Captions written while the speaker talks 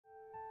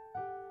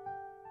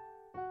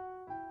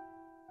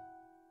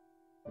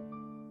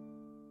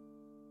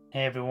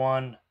Hey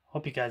everyone,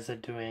 hope you guys are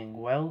doing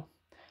well.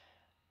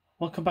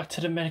 Welcome back to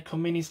the Medical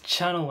Minis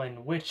channel,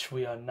 in which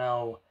we are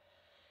now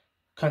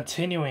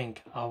continuing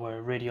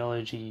our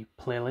radiology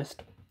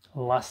playlist.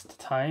 Last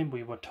time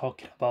we were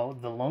talking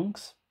about the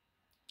lungs,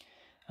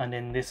 and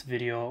in this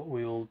video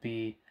we will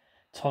be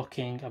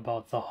talking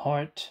about the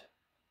heart.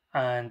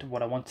 And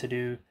what I want to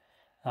do,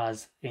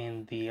 as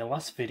in the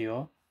last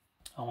video,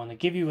 I want to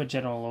give you a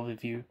general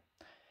overview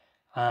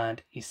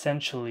and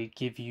essentially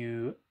give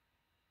you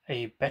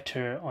a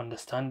better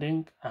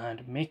understanding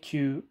and make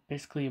you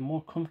basically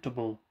more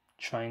comfortable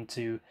trying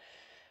to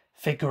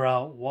figure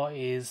out what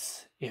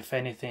is, if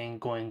anything,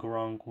 going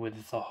wrong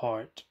with the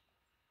heart.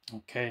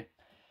 Okay,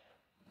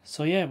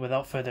 so yeah,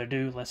 without further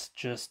ado, let's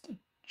just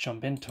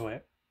jump into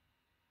it.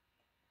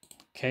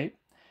 Okay,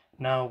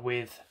 now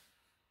with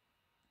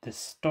the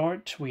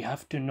start, we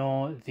have to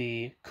know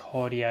the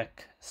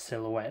cardiac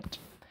silhouette,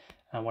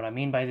 and what I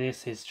mean by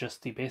this is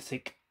just the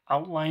basic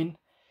outline.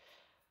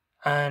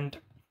 And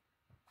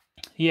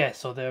yeah,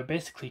 so there are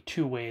basically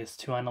two ways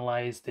to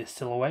analyze the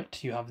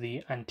silhouette. You have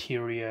the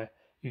anterior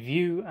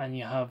view and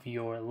you have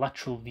your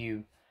lateral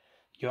view,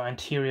 your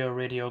anterior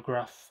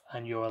radiograph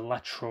and your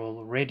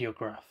lateral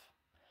radiograph.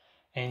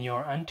 In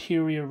your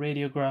anterior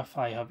radiograph,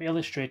 I have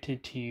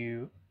illustrated to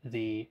you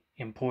the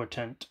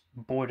important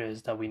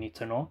borders that we need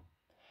to know.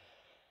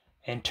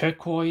 In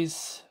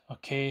turquoise,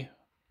 okay,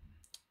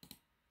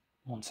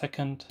 one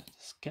second,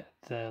 just get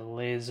the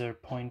laser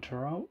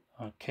pointer out.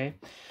 Okay,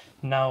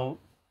 now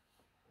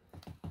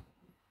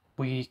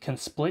we can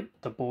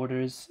split the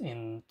borders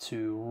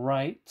into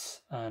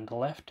right and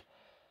left.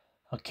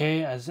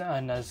 Okay, as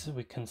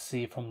we can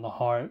see from the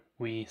heart,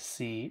 we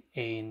see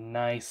a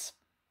nice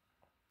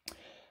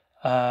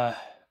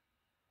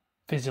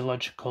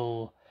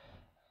physiological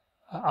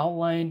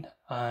outline,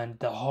 and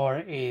the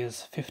heart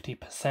is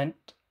 50%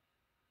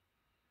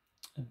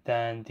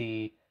 than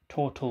the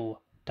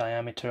total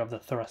diameter of the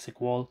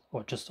thoracic wall,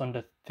 or just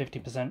under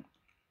 50%.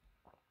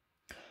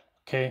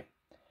 Okay,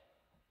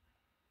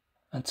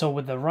 and so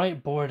with the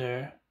right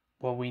border,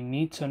 what we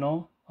need to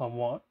know, and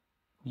what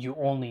you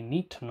only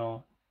need to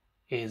know,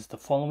 is the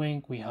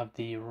following. We have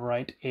the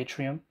right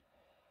atrium,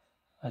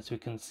 as we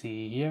can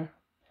see here,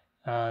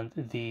 and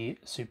the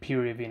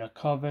superior vena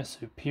cava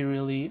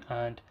superiorly,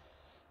 and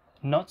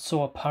not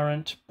so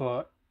apparent,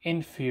 but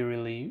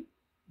inferiorly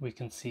we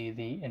can see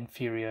the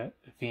inferior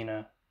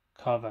vena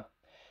cava.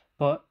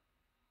 But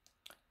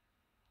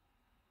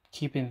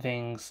keeping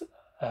things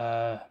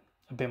a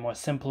bit more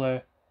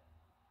simpler,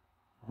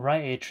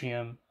 right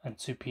atrium and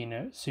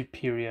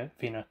superior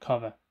vena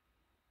cava.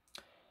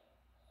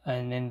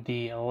 And in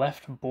the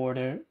left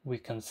border we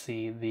can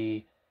see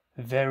the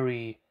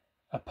very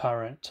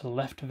apparent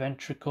left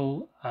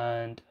ventricle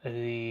and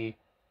the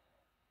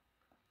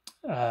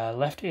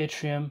left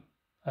atrium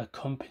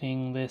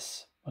accompanying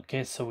this.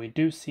 Okay, so we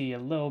do see a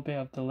little bit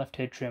of the left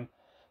atrium,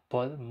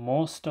 but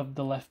most of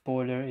the left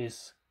border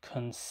is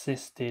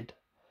consists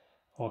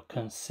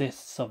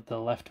of the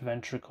left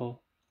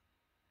ventricle.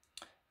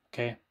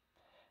 Okay,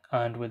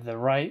 and with the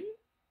right,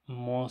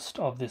 most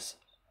of this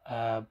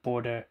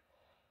border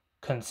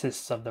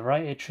consists of the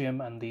right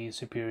atrium and the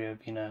superior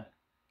vena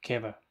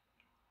cava.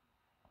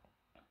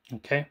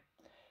 Okay,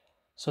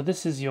 so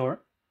this is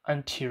your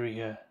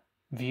anterior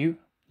view,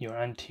 your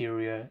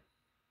anterior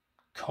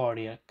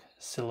cardiac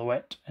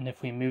silhouette. And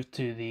if we move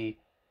to the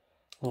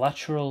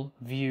lateral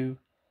view,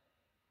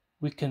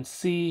 we can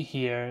see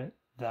here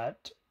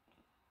that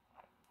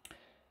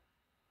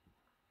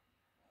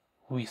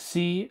we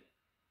see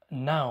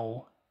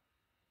now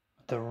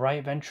the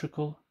right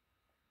ventricle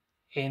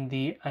in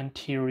the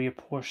anterior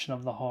portion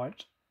of the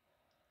heart,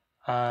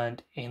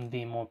 and in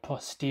the more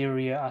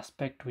posterior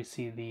aspect we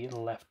see the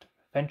left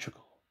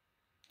ventricle.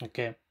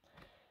 Okay,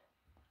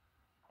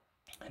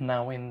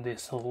 now in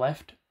this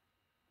left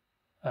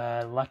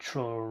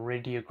lateral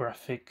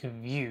radiographic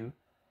view,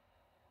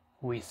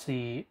 we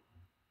see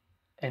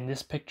in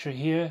this picture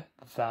here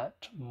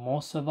that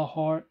most of the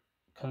heart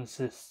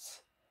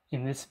consists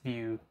in this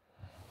view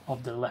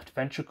of the left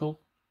ventricle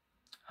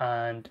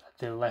and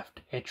the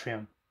left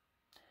atrium.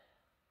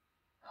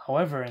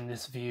 However, in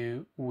this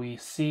view we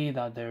see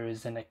that there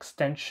is an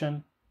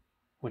extension,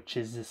 which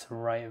is this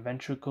right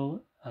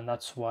ventricle, and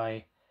that's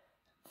why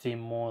the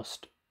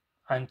most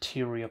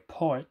anterior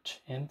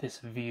part in this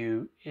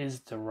view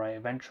is the right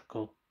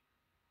ventricle.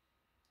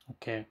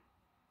 Okay,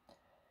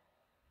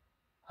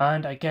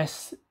 and I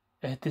guess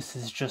this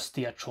is just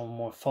the actual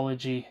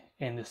morphology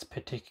in this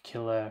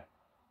particular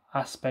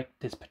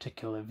aspect, this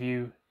particular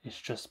view. It's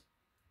just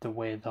the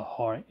way the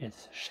heart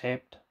is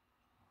shaped.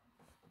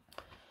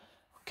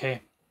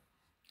 Okay,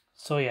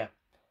 so yeah,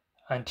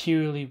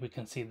 anteriorly we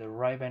can see the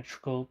right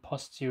ventricle,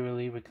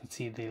 posteriorly we can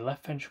see the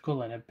left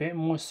ventricle, and a bit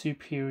more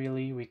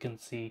superiorly we can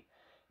see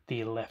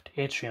the left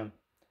atrium.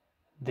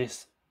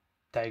 This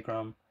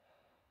diagram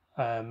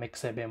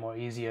makes it a bit more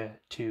easier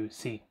to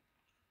see.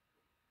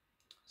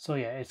 So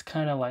yeah, it's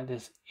kind of like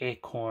this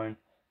acorn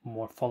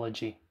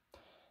morphology.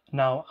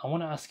 Now I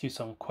want to ask you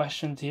some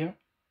questions here.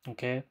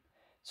 Okay,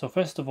 so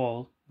first of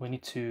all, we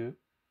need to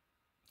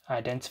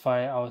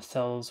identify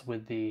ourselves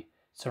with the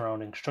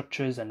surrounding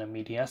structures and the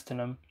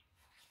mediastinum.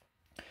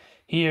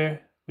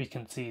 Here we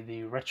can see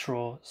the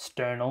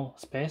retrosternal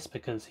space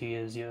because here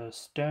is your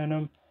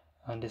sternum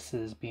and this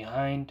is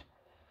behind.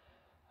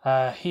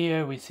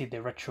 Here we see the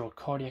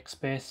retrocardiac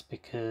space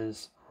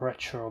because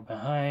retro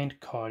behind,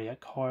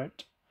 cardiac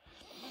heart.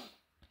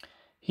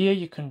 Here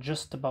you can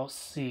just about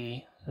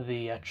see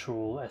the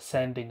actual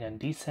ascending and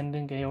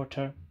descending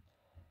aorta,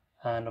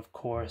 and of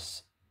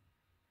course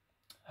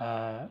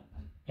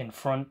in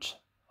front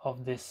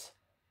of this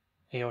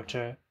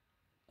aorta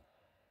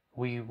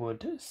we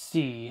would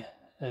see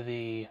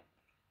the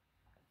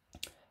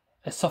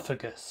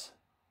esophagus.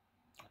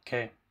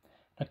 Okay,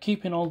 now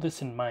keeping all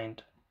this in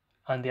mind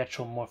and the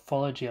actual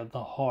morphology of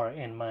the heart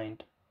in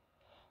mind,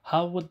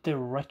 how would the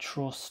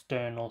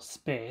retrosternal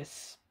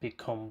space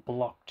become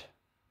blocked?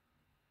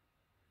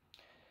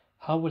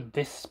 How would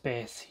this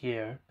space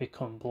here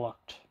become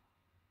blocked?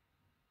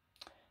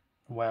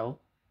 Well,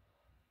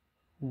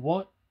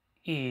 what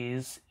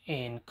is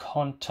in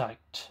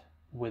contact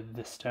with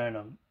the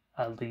sternum,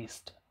 at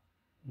least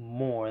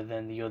more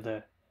than the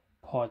other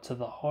parts of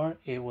the heart?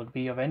 It would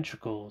be your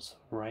ventricles,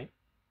 right?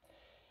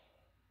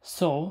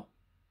 So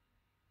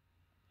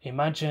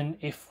imagine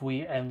if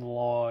we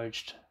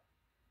enlarged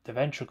the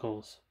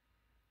ventricles,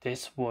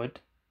 this would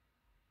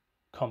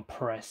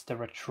compress the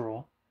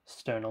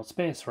retrosternal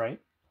space, right?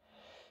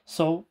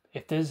 So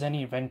if there's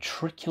any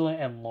ventricular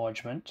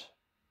enlargement,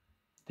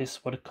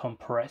 this would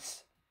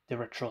compress the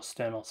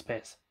retrosternal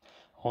space.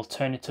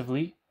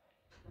 Alternatively,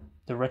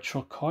 the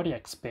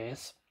retrocardiac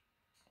space,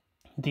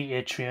 the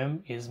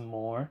atrium is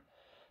more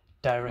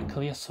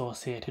directly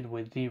associated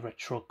with the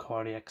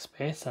retrocardiac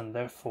space, and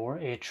therefore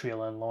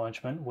atrial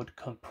enlargement would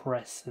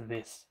compress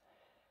this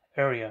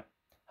area.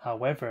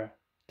 However,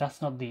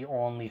 that's not the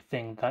only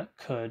thing that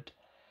could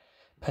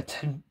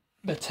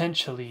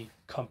potentially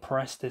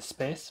compress this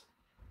space,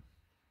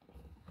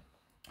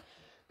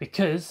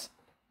 because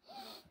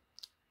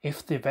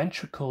if the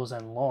ventricles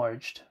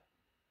enlarged,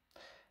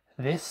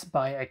 this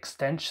by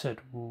extension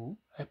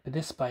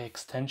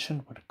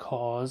would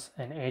cause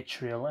an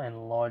atrial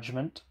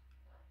enlargement,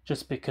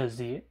 just because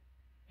the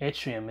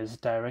atrium is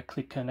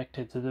directly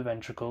connected to the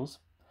ventricles.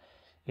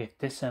 If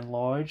this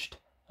enlarged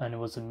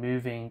and was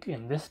moving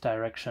in this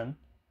direction,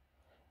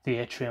 the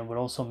atrium would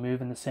also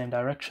move in the same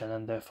direction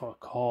and therefore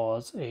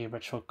cause a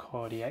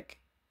retrocardiac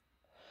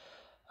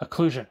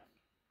occlusion.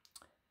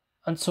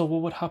 And so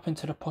what would happen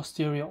to the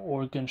posterior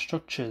organ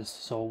structures?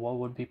 So what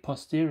would be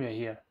posterior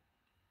here?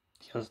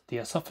 The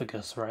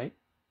esophagus, right?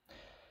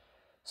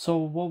 So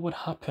what would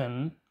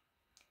happen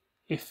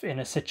if in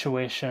a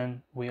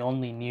situation we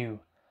only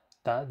knew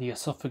that the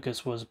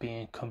esophagus was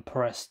being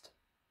compressed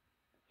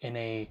in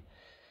a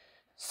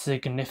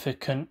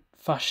significant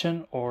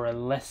fashion or a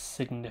less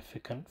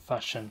significant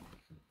fashion?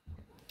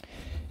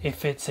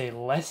 If it's a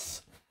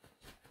less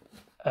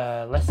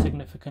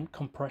significant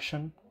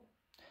compression,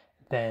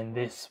 then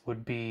this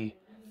would be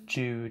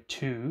due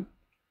to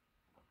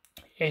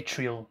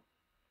atrial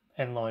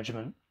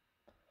enlargement.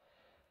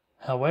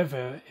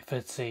 However, if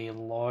it's a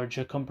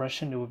larger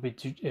compression, it would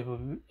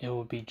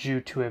be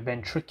due to a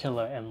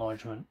ventricular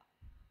enlargement.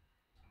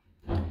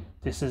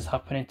 This is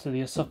happening to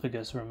the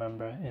esophagus,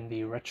 remember, in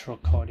the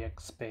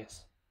retrocardiac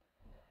space.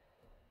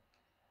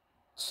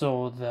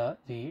 So that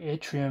the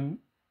atrium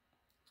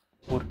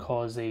would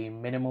cause a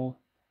minimal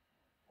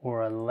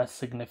or a less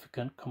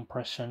significant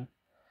compression,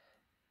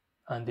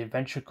 and the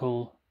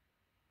ventricle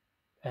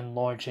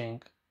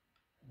enlarging,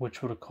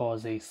 which would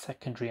cause a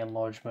secondary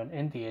enlargement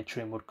in the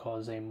atrium, would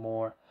cause a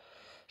more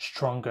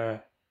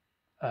stronger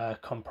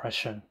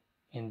compression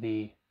in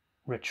the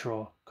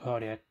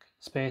retrocardiac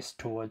space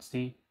towards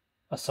the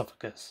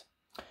esophagus.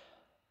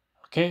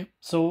 Okay,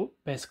 so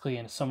basically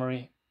in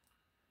summary,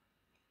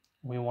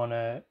 we want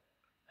to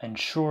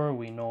ensure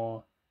we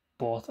know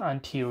both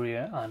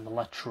anterior and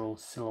lateral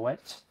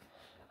silhouette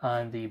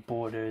and the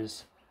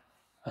borders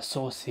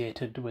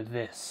associated with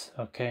this.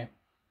 Okay,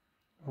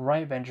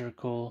 right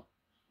ventricle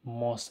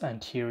most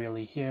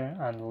anteriorly here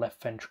and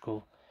left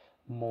ventricle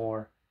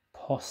more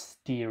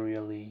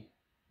posteriorly.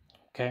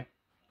 Okay,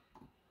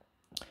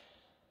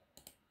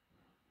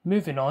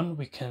 moving on,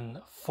 we can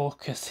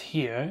focus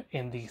here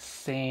in the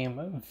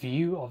same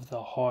view of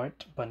the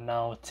heart, but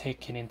now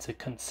taking into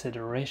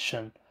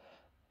consideration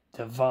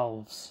the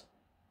valves.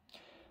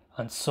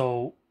 And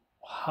so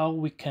how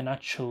we can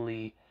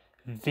actually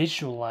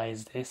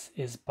visualize this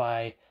is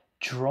by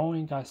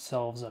drawing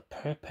ourselves a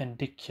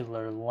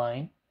perpendicular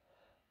line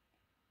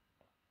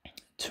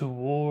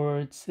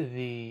towards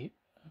the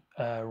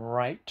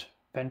right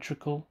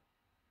ventricle.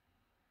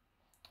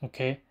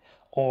 Okay,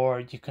 or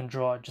you can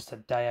draw just a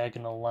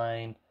diagonal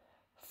line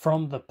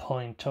from the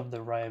point of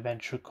the right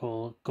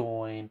ventricle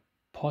going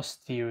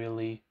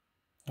posteriorly.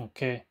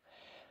 Okay,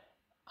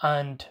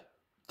 and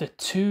the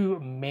two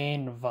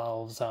main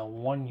valves I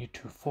want you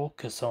to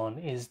focus on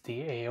is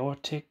the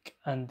aortic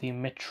and the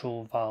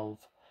mitral valve.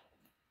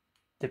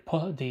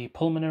 The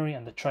pulmonary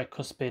and the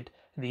tricuspid,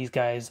 these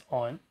guys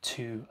aren't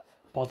too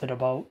bothered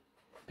about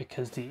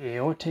because the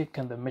aortic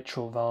and the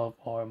mitral valve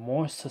are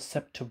more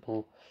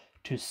susceptible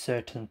to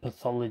certain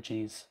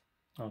pathologies,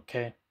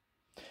 okay,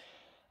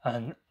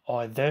 and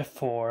are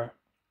therefore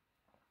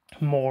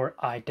more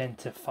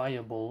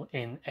identifiable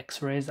in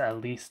x-rays, at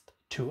least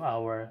to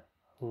our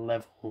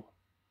level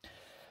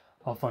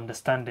of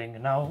understanding.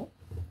 Now,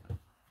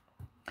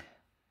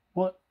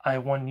 what I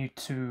want you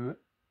to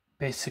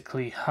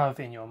basically have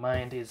in your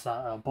mind is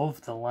that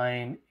above the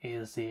line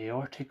is the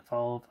aortic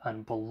valve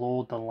and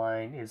below the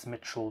line is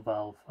mitral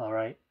valve. All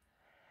right,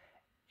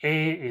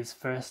 A is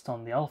first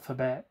on the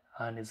alphabet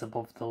and is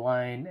above the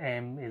line,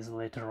 M is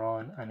later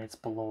on and it's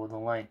below the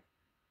line,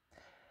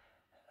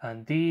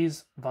 and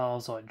these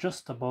valves are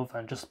just above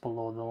and just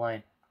below the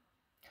line.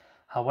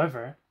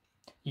 However,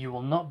 you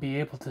will not be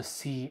able to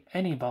see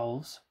any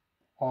valves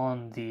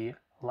on the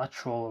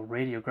lateral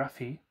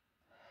radiography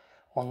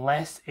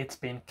unless it's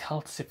been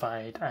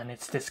calcified, and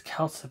it's this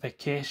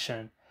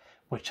calcification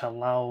which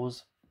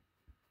allows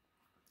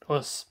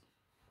us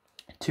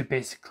to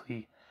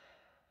basically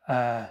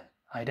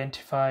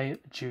identify,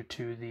 due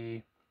to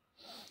the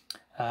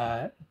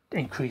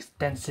increased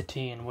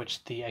density in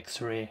which the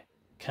X-ray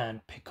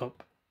can pick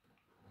up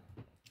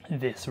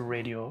this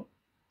radio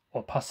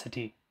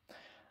opacity.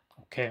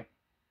 Okay,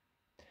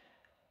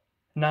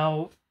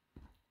 now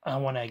I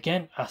want to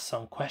again ask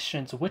some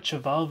questions. Which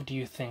valve do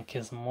you think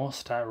is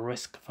most at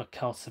risk for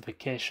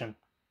calcification?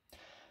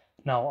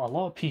 Now, a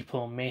lot of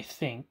people may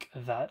think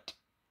that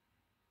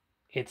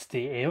it's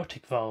the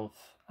aortic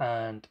valve,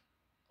 and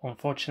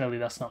unfortunately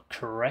that's not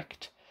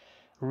correct.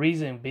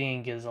 Reason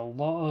being is a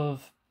lot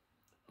of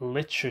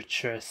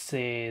literature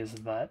says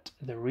that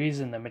the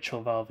reason the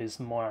mitral valve is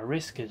more at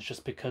risk is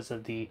just because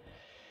of the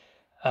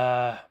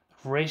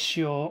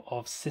ratio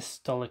of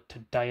systolic to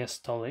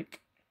diastolic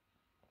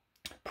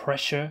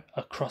pressure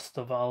across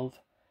the valve,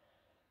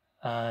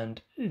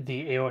 and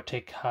the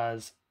aortic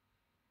has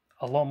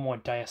a lot more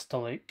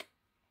diastolic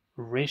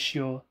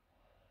ratio,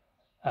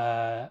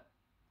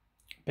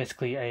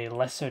 basically a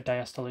lesser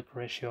diastolic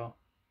ratio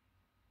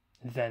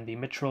than the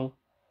mitral.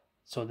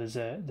 So there's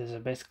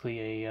a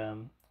basically a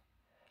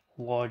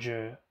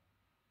larger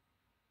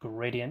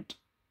gradient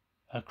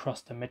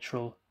across the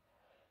mitral.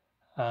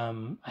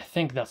 I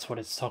think that's what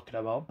it's talking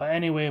about. But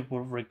anyway,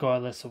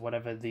 regardless of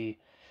whatever the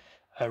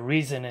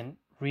reason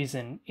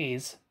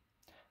is,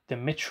 the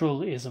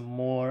mitral is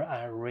more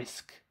at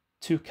risk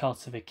to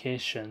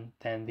calcification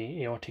than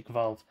the aortic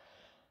valve.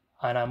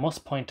 And I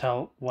must point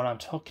out, what I'm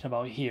talking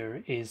about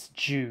here is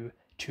due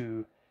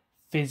to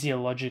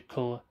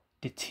physiological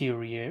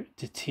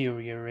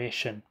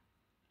deterioration.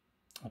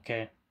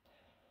 Okay,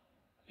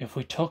 if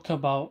we talk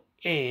about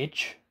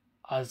age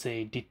as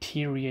a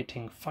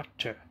deteriorating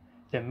factor,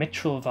 the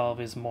mitral valve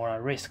is more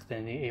at risk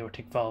than the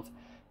aortic valve.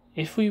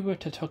 If we were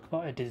to talk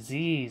about a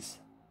disease,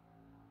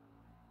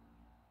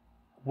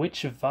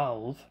 which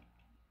valve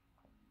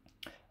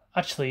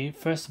actually,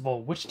 first of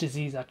all, which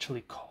disease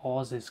actually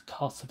causes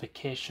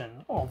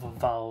calcification of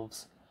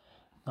valves?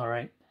 All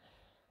right,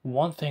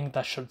 one thing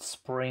that should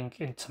spring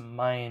into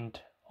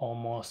mind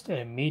almost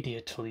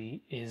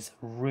immediately is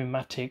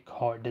rheumatic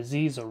heart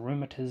disease or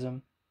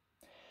rheumatism.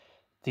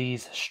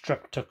 These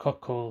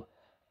streptococcal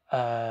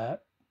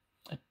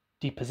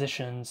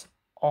depositions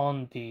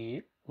on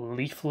the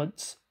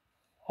leaflets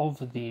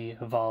of the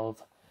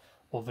valve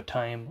over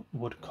time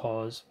would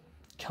cause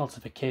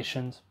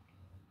calcifications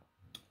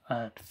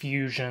and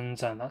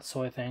fusions and that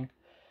sort of thing.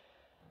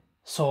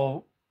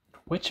 So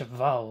which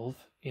valve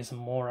is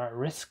more at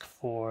risk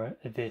for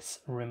this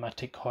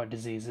rheumatic heart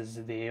disease? Is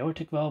it the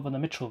aortic valve or the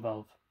mitral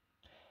valve?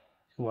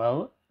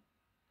 Well,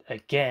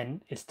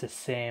 again, it's the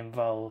same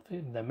valve.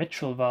 The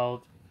mitral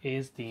valve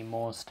is the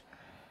most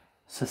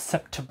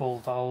susceptible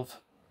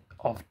valve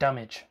of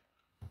damage.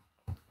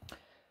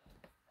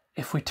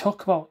 If we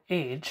talk about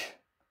age,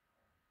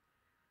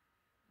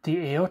 the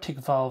aortic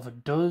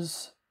valve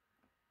does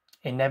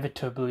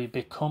inevitably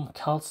become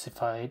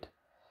calcified.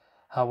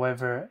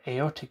 However,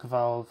 aortic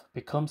valve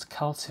becomes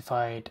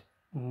calcified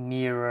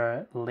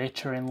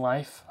later in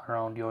life,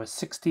 around your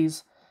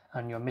 60s,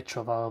 and your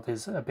mitral valve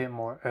is a bit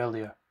more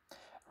earlier,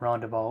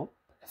 around about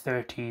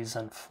 30s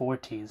and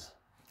 40s.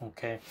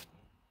 Okay,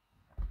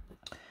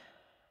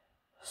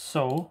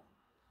 so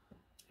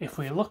if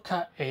we look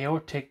at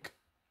aortic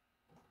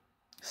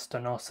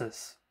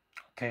stenosis,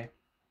 okay,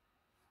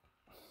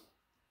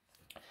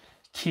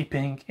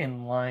 keeping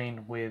in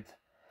line with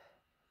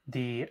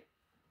the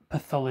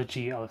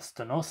pathology of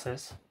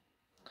stenosis,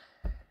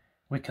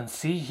 we can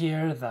see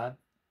here that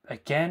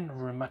again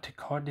rheumatic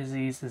heart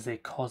disease is a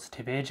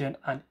causative agent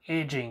and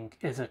aging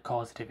is a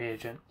causative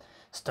agent.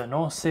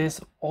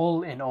 Stenosis,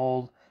 all in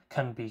all,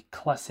 can be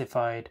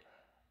classified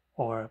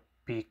or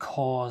be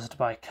caused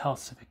by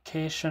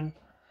calcification,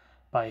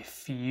 by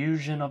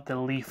fusion of the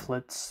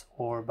leaflets,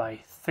 or by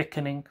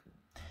thickening.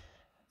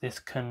 This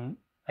can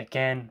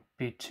again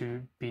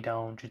be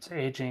down due to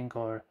aging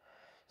or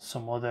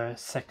some other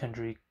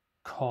secondary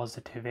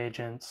causative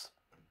agents,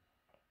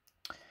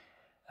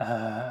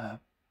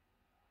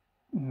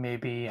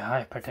 maybe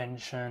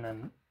hypertension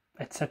and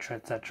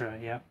etc.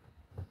 Yeah,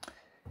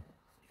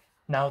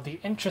 Now, the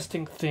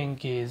interesting thing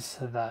is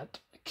that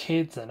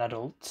kids and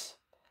adults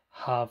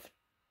have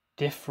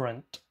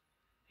different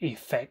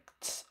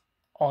effects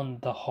on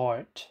the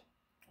heart,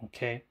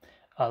 okay,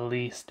 at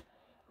least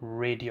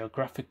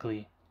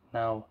radiographically.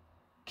 Now,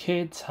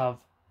 kids have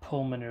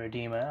pulmonary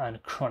edema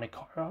and chronic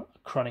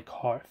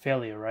heart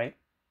failure, right?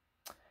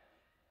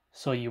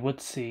 So you would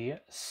see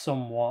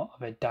somewhat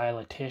of a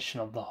dilatation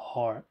of the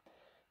heart.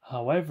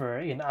 However,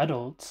 in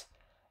adults,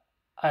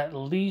 at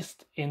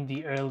least in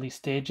the early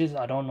stages,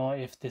 I don't know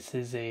if this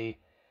is a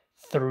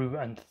through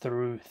and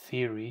through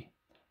theory,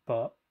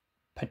 but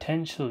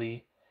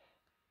potentially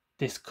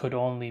this could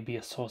only be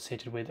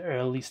associated with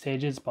early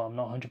stages, but I'm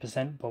not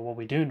 100%. But what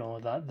we do know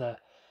that the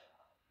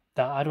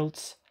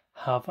adults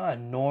have a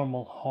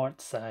normal heart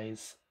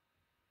size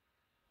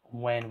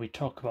when we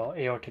talk about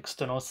aortic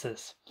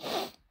stenosis.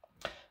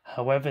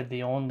 However,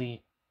 the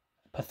only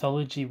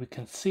pathology we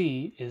can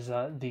see is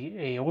that the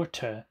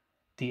aorta,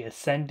 the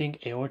ascending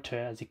aorta,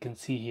 as you can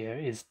see here,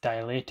 is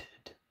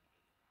dilated.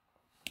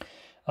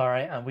 All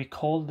right, and we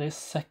call this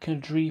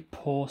secondary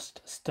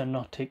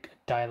post-stenotic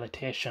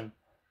dilatation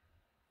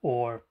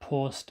or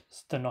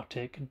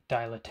post-stenotic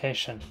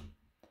dilatation.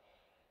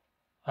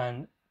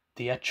 And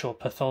the actual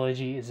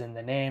pathology is in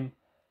the name.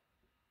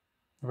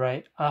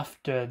 Right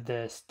after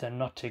the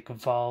stenotic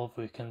valve,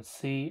 we can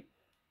see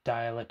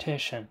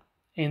dilatation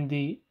in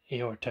the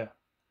aorta.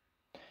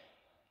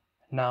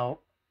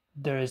 Now,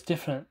 there's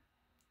different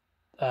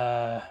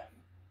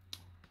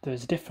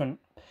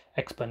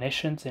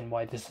explanations in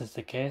why this is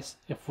the case.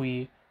 If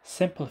we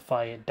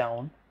simplify it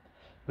down,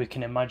 we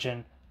can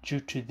imagine due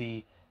to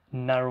the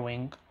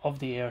narrowing of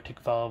the aortic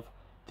valve,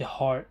 the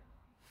heart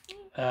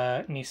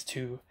needs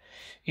to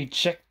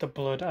eject the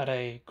blood at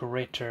a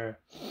greater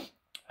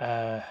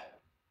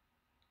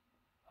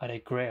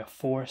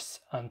force,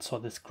 and so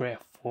this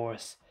greater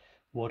force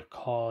would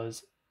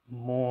cause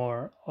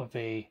more of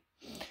a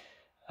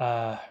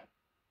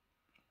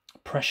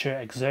pressure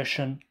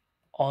exertion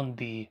on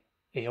the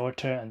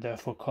aorta and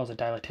therefore cause a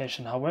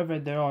dilatation. However,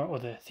 there are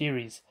other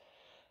theories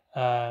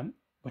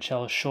which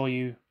I'll show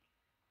you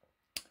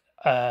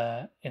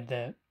I'll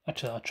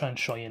try and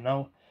show you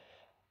now.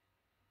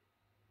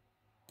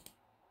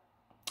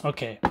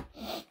 Okay,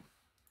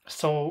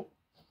 so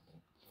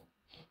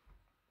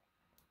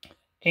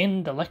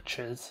in the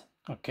lectures,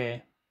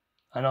 okay,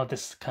 I know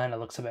this kind of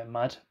looks a bit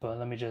mad, but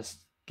let me just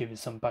give you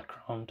some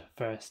background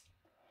first.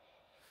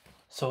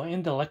 So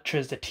in the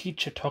lectures, the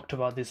teacher talked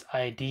about this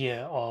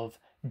idea of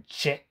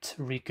jet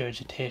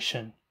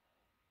regurgitation.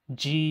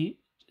 Jet,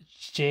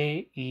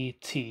 jet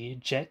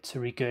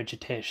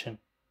regurgitation.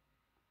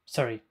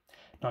 Sorry,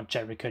 not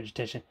jet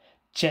regurgitation,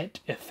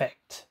 jet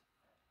effect.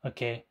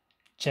 Okay,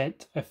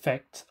 jet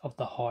effect of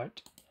the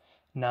heart.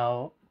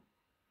 Now,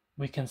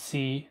 we can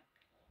see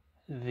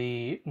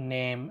the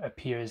name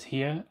appears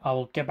here. I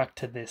will get back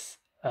to this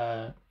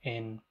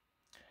in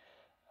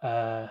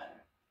a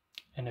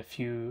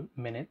few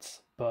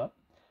minutes, but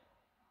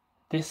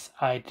this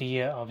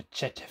idea of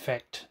jet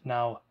effect,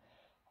 now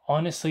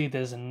honestly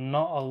there's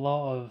not a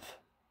lot of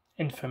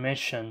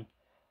information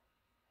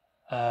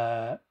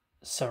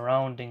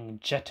surrounding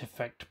jet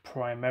effect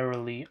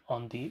primarily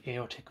on the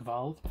aortic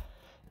valve.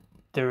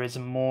 There is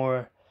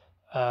more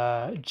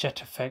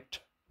jet effect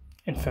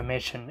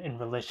information in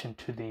relation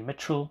to the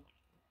mitral.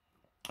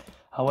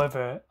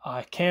 However,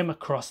 I came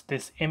across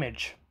this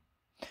image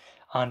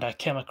and I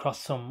came across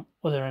some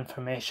other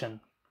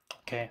information.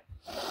 Okay,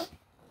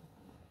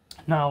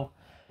 now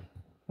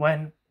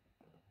when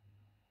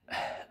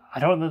I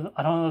don't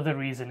know the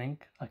reasoning,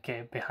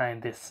 okay,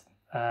 behind this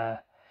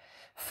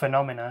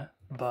phenomena,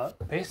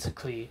 but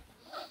basically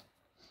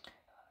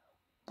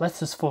let's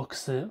just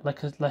focus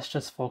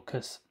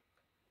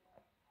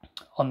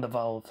on the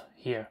valve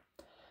here.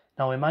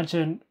 Now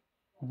imagine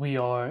we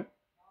are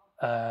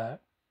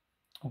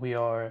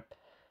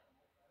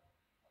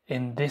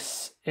in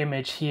this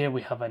image here,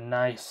 we have a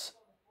nice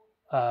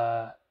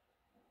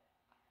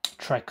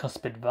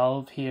tricuspid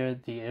valve here,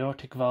 the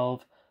aortic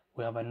valve.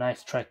 We have a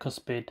nice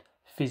tricuspid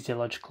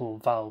physiological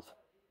valve,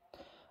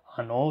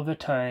 and over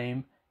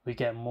time we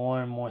get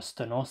more and more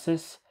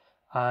stenosis,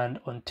 and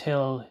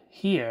until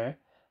here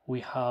we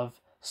have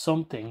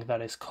something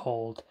that is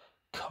called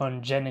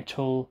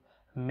congenital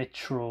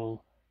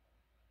mitral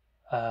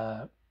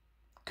valve,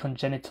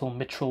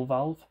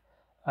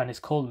 and it's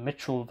called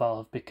mitral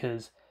valve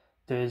because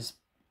there's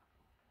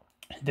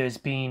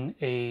been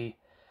a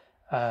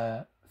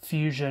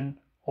fusion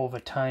over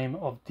time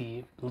of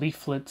the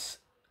leaflets,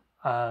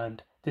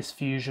 and this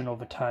fusion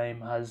over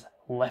time has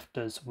left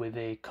us with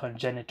a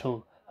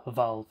congenital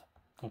valve.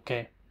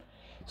 Okay,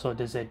 so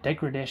there's a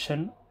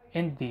degradation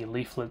in the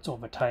leaflets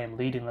over time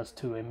leading us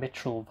to a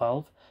mitral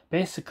valve.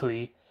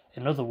 Basically,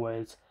 in other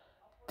words,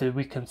 that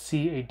we can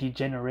see a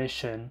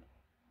degeneration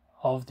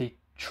of the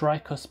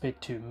tricuspid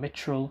to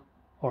mitral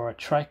or a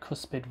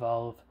tricuspid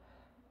valve,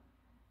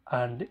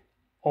 and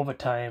over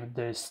time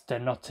there's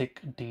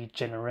stenotic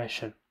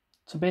degeneration.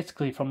 So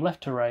basically from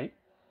left to right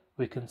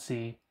we can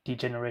see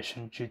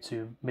degeneration due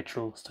to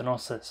mitral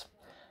stenosis.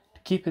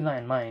 Keeping that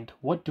in mind,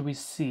 what do we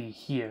see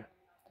here?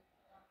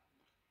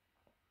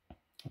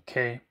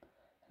 Okay,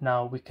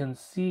 now we can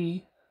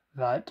see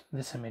that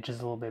this image is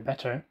a little bit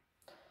better,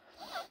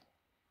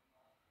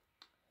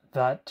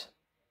 that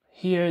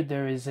here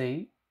there is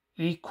a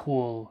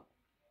equal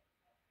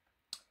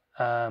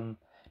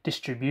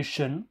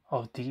distribution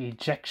of the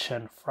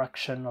ejection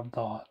fraction of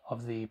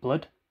the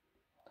blood.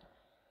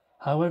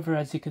 However,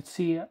 as you can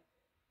see,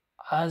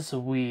 as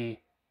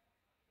we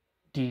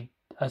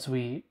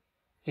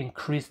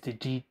increase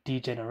the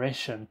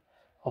degeneration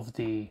of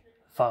the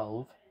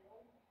valve,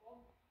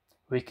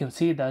 we can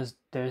see that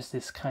there's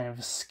this kind of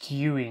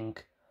skewing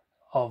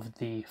of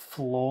the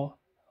flow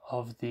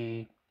of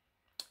the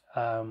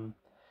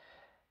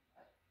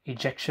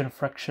ejection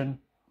fraction.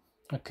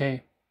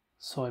 Okay,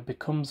 so it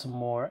becomes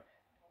more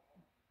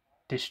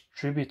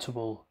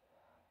distributable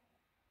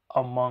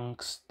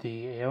amongst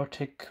the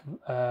aorta,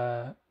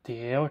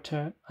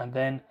 and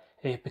then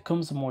it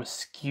becomes more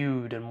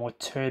skewed and more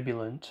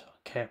turbulent.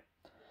 Okay,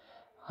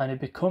 and it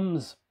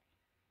becomes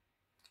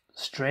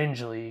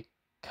strangely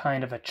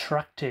kind of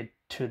attracted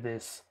to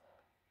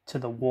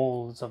the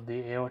walls of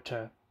the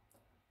aorta.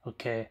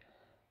 Okay,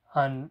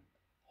 and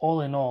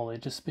all in all,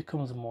 it just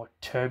becomes more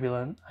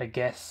turbulent, I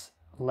guess,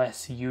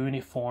 less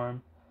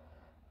uniform.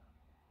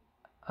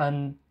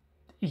 And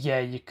yeah,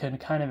 you can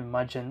kind of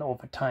imagine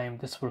over time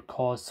this will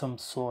cause some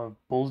sort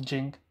of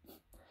bulging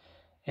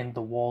in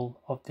the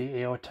wall of the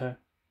aorta.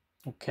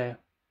 Okay.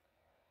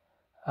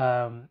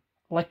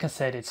 Like I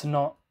said, it's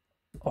not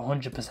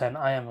 100%.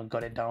 I haven't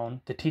got it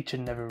down. The teacher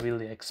never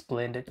really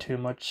explained it too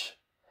much.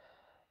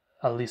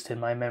 At least in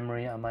my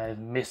memory, I might have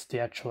missed the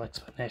actual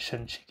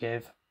explanation she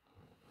gave.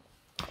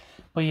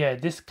 But yeah,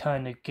 this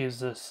kind of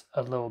gives us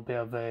a little bit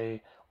of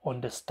a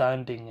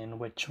understanding in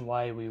which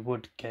why we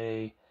would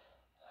get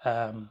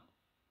a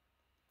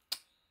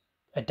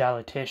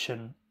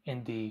dilatation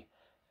in the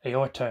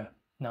aorta.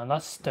 Now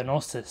that's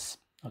stenosis.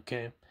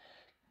 Okay,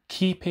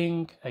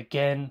 keeping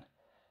again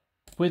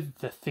with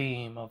the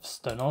theme of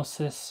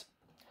stenosis,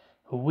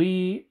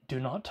 we do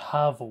not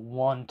have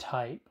one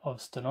type of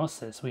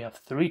stenosis. We have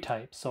three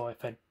types. So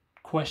if a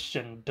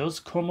question does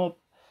come up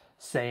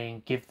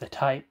saying give the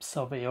types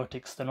of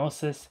aortic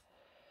stenosis,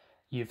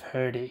 you've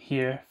heard it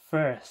here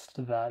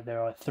first that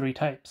there are three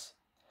types: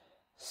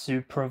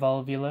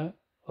 supravalvular,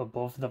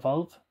 above the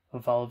valve;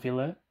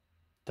 valvular,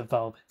 the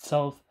valve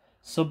itself;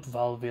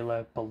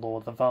 subvalvular, below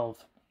the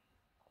valve.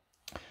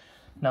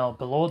 Now,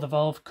 below the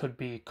valve could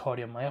be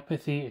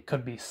cardiomyopathy, it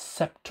could be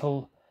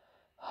septal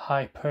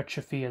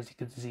hypertrophy, as you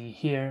can see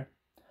here.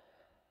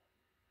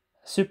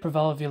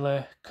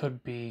 Supravalvular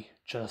could be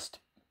just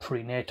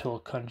prenatal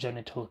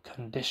congenital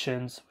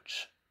conditions,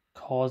 which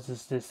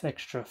causes this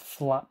extra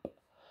flap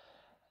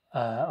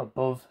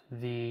above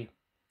the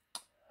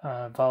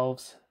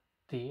valves,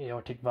 the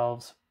aortic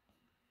valves.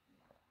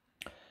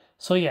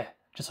 So yeah,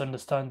 just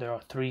understand there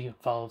are three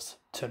valves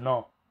to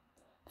know,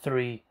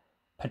 three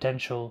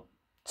potential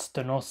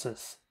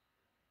stenosis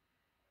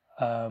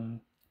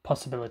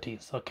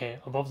possibilities. Okay,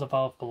 above the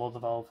valve, below the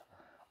valve,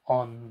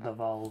 on the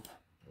valve.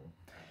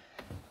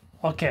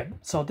 Okay,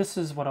 so this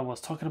is what I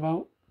was talking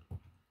about.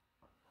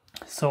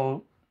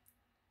 So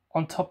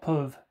on top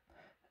of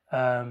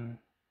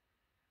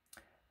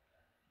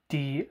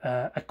the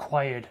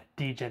acquired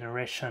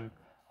degeneration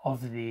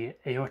of the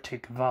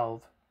aortic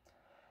valve,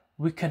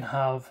 we can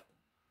have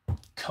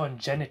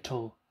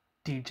congenital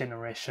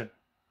degeneration.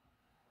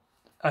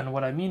 And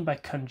what I mean by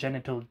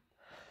congenital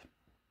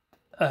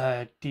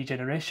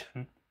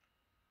degeneration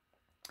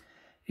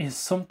is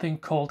something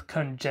called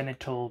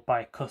congenital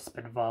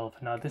bicuspid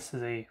valve. Now this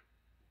is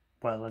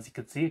as you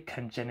can see, a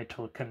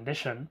congenital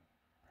condition,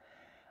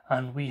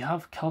 and we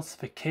have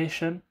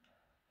calcification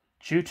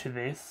due to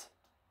this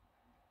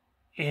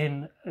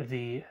in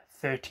the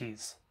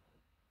 30s,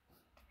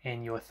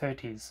 in your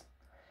 30s.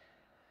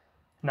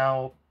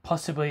 Now,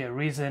 possibly a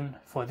reason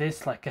for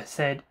this, like I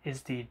said,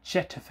 is the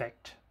jet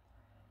effect.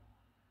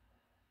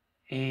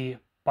 A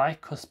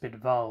bicuspid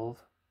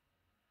valve,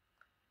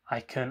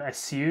 I can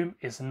assume,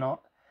 isn't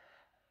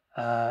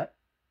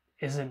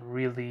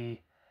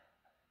really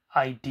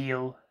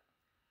ideal.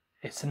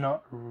 It's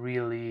not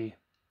really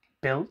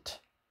built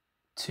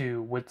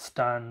to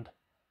withstand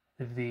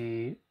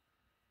the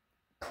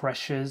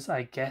pressures,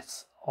 I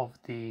guess, of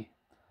the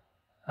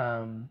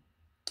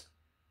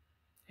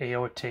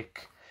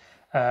aortic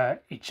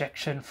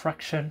ejection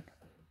fraction.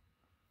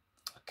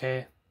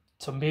 Okay,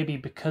 so maybe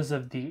because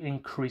of the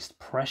increased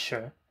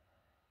pressure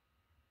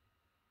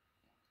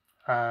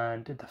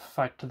and the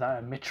fact that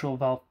a mitral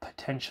valve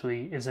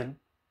potentially isn't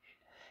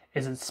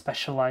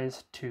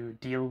specialized to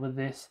deal with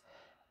this,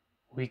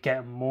 we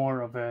get more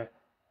of a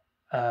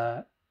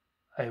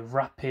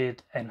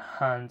rapid,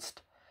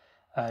 enhanced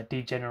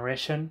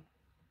degeneration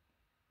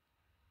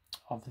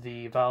of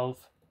the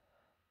valve,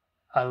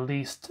 at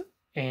least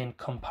in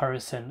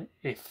comparison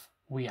if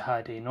we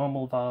had a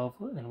normal valve,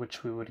 in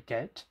which we would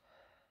get,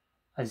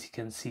 as you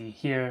can see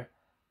here,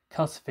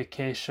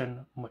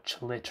 calcification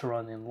much later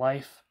on in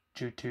life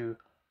due to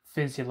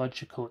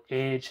physiological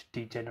age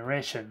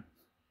degeneration.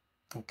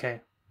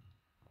 Okay,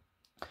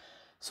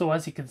 So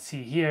as you can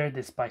see here,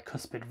 this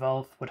bicuspid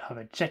valve would have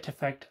a jet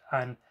effect,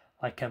 and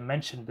like I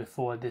mentioned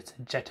before, this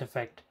jet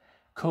effect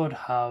could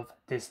have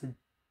this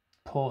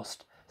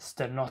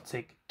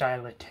post-stenotic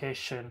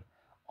dilatation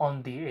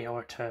on the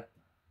aorta,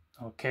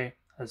 okay,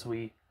 as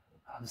we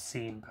have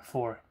seen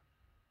before.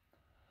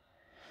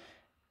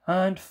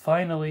 And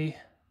finally,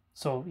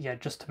 so yeah,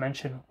 just to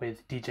mention,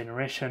 with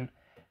degeneration,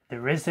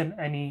 there isn't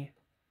any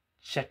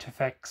jet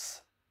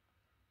effects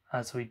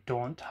as we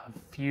don't have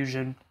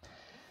fusion.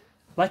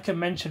 Like I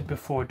mentioned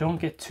before, don't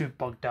get too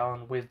bogged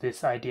down with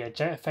this idea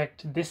jet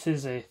effect. This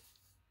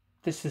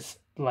is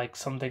like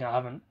something I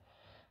haven't,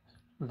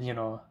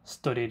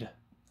 studied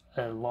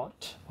a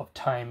lot of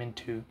time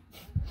into,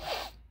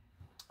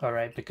 all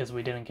right, because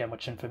we didn't get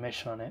much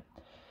information on it.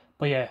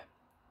 But yeah,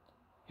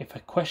 if a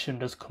question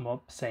does come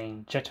up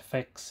saying jet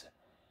effects,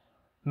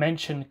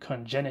 mention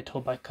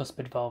congenital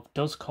bicuspid valve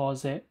does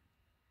cause it,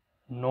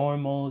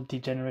 normal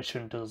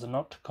degeneration does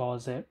not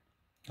cause it,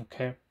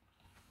 okay?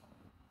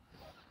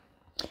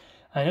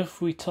 And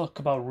if we talk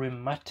about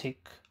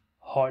rheumatic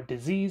heart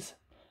disease,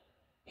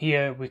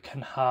 here we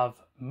can have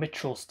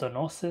mitral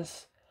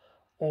stenosis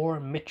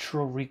or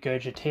mitral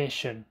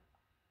regurgitation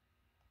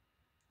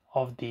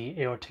of the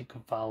aortic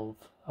valve,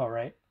 all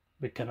right?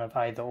 We can have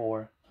either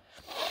or.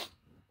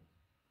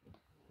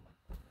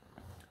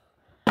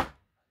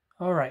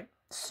 All right,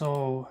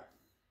 so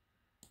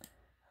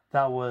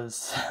that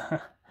was,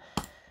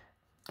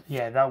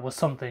 yeah, that was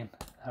something,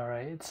 all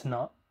right? It's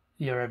not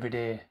your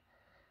everyday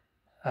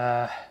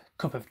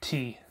cup of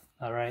tea,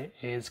 all right?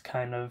 It is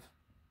kind of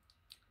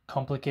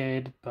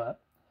complicated,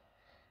 but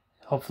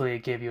hopefully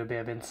it gave you a bit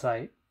of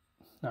insight,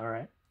 all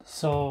right?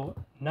 So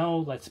now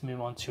let's move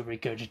on to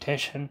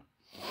regurgitation.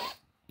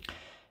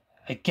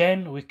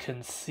 Again, we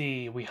can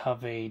see we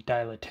have a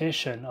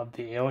dilatation of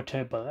the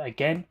aorta, but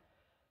again,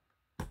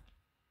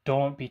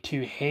 don't be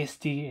too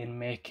hasty in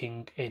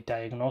making a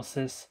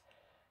diagnosis.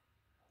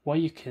 What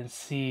you can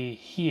see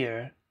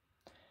here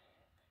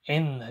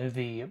in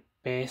the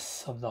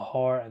base of the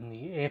heart and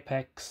the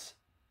apex,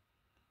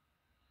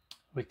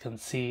 we can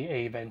see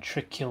a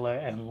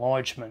ventricular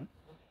enlargement.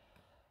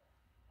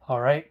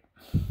 All right.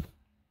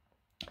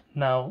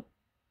 Now,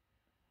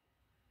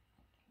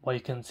 what you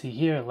can see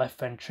here, left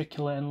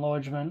ventricular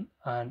enlargement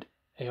and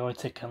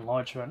aortic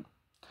enlargement.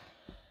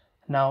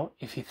 Now,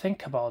 if you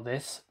think about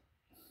this,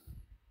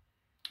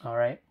 all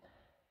right,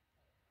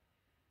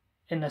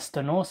 in a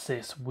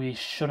stenosis, we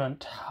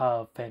shouldn't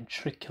have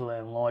ventricular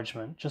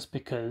enlargement just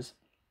because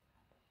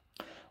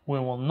we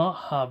will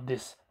not have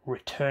this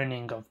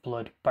returning of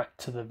blood back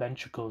to the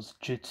ventricles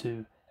due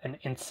to an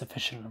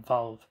insufficient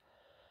valve.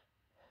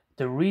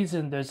 The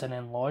reason there's an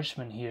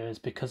enlargement here is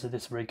because of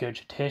this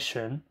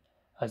regurgitation,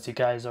 as you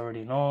guys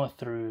already know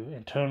through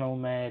internal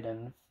med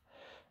and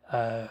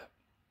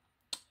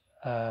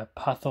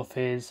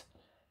pathophase.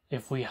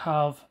 If we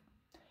have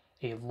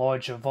a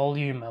larger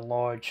volume, a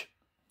large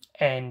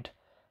end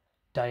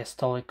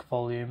diastolic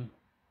volume,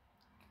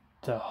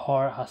 the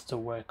heart has to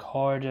work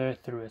harder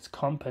through its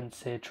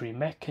compensatory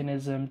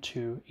mechanism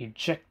to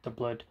eject the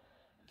blood,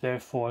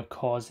 therefore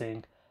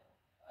causing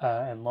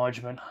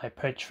enlargement,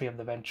 hypertrophy of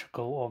the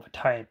ventricle over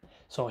time.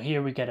 So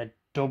here we get a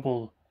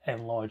double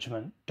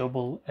enlargement,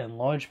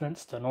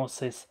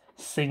 stenosis,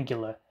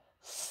 singular,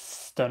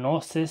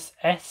 stenosis,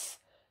 S,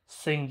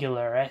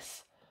 singular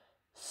S,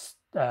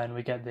 and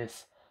we get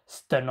this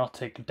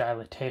stenotic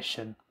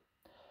dilatation.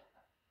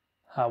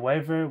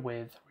 However,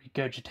 with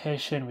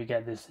regurgitation, we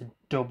get this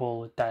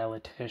double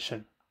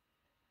dilatation.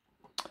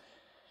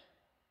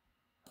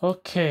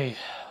 Okay,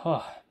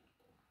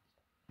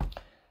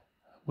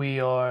 we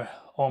are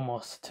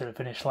almost to the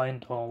finish line,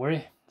 don't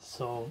worry.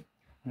 So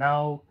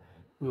now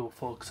we will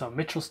focus on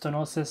mitral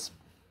stenosis.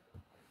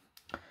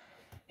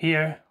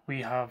 Here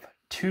we have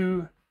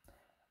two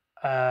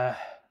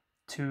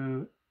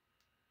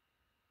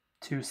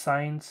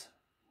signs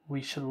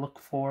we should look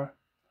for.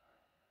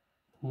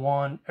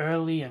 One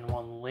early and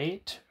one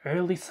late.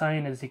 Early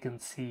sign, as you can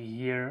see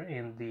here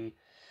in the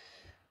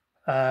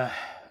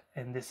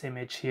in this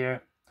image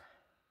here,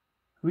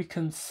 we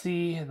can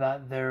see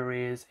that there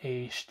is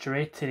a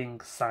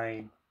straightening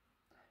sign.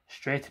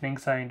 Straightening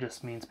sign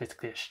just means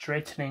basically a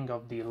straightening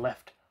of the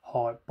left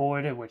heart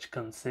border, which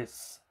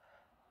consists,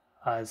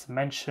 as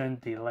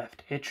mentioned, the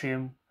left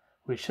atrium.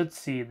 We should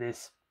see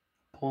this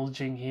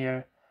bulging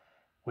here,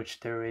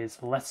 which there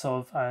is less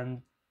of,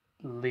 and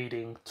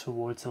leading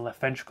towards the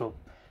left ventricle.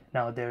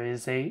 Now there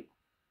is a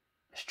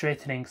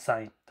straightening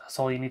sign. That's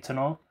all you need to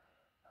know,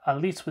 at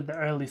least with the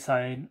early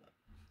sign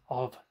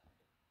of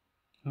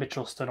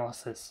mitral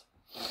stenosis.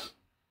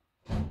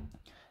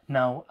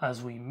 Now,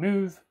 as we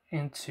move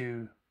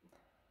into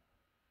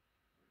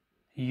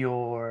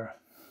your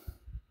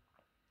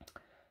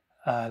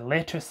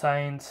later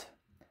signs,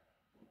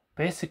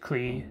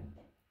 basically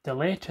the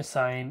later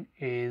sign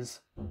is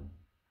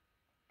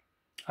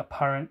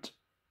apparent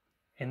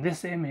in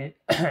this image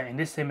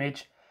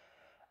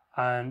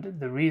and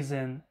the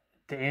reason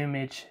the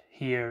image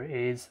here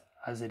is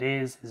as it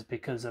is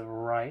because of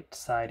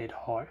right-sided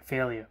heart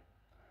failure.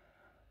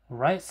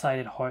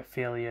 right-sided heart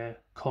failure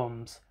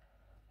comes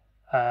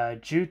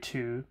due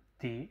to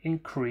the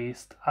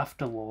increased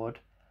afterload,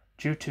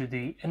 due to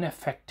the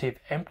ineffective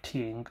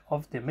emptying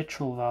of the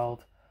mitral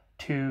valve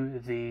to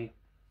the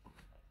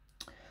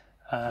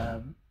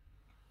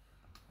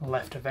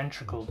left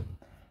ventricle.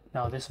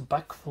 Now, this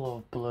backflow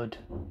of blood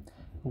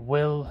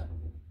will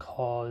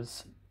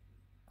cause,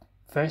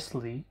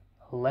 firstly,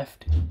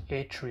 left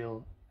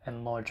atrial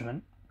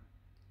enlargement,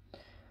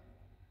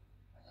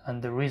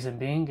 and the reason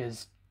being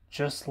is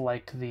just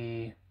like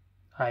the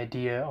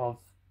idea of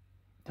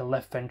the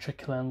left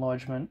ventricular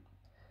enlargement,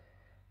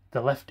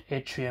 the left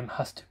atrium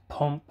has to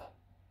pump,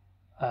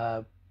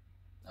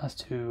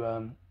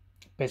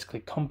 basically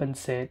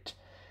compensate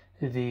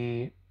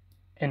the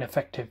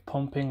ineffective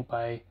pumping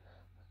by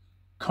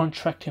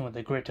contracting with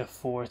a greater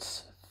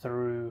force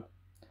through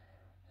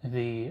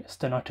the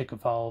stenotic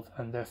valve,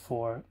 and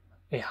therefore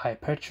it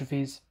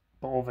hypertrophies.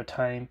 But over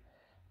time,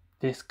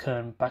 this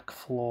can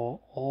backflow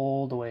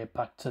all the way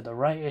back to the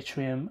right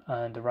atrium,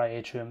 and the right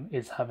atrium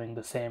is having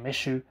the same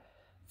issue,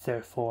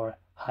 therefore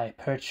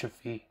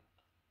hypertrophy.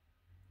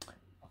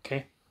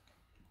 Okay.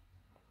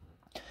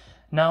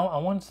 Now I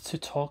wanted to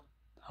talk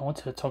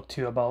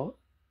to you about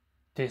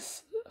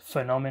this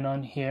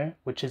phenomenon here,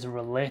 which is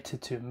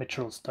related to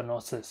mitral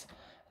stenosis.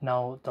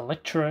 Now, the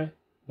lecturer,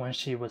 when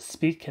she was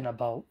speaking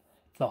about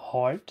the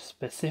heart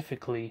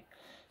specifically,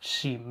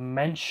 she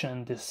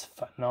mentioned this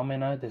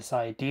phenomena, this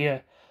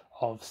idea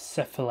of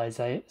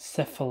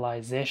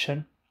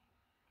cephalization.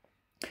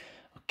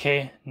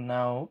 Okay,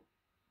 now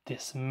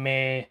this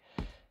may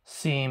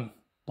seem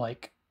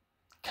like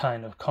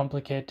kind of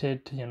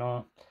complicated, you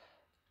know.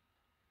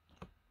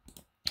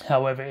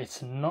 However,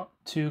 it's not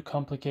too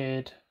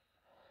complicated.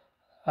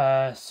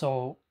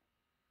 So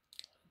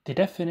the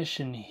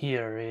definition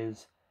here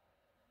is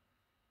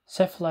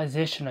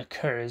cephalization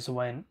occurs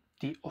when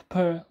the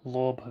upper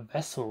lobe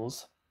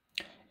vessels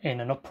in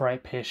an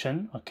upright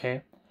patient,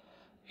 okay,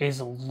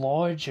 is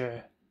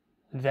larger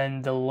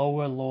than the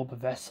lower lobe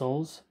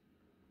vessels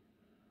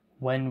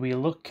when we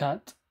look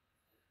at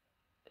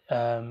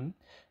the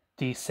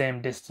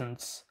same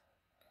distance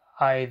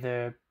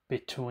either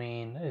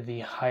between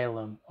the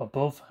hilum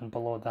above and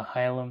below the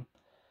hilum.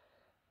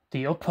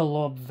 The upper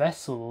lobe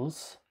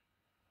vessels,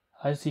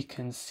 as you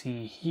can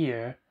see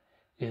here,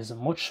 is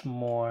much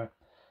more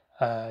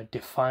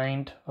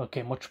defined,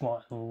 okay, much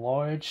more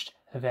enlarged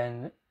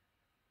than,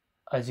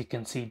 as you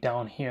can see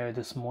down here,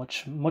 this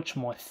much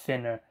more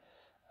thinner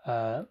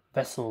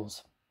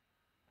vessels,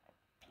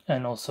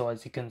 and also,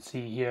 as you can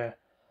see here,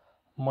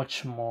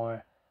 much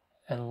more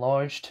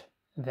enlarged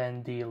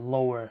than the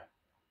lower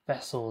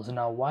vessels.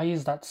 Now, why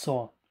is that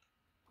so?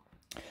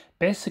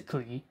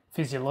 Basically,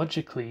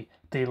 physiologically,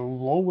 the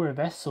lower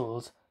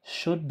vessels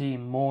should be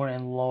more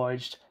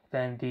enlarged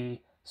than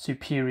the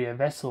superior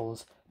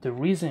vessels. The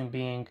reason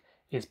being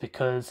is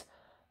because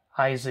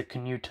Isaac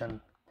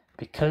Newton,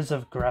 because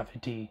of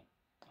gravity.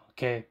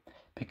 Okay,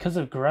 because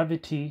of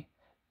gravity,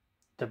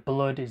 the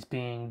blood is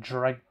being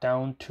dragged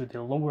down to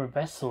the lower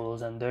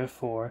vessels, and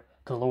therefore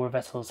the lower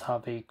vessels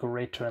have a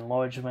greater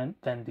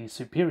enlargement than the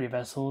superior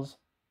vessels.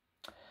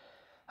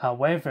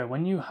 However,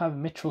 when you have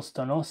mitral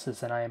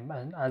stenosis,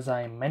 and as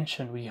I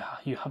mentioned,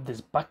 you have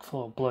this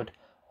backflow of blood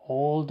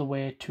all the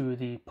way to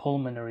the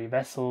pulmonary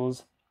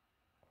vessels.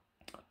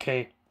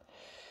 Okay,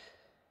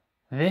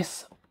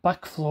 this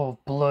backflow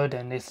of blood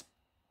and this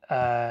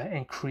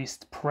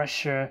increased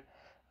pressure,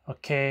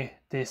 okay,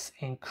 this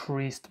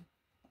increased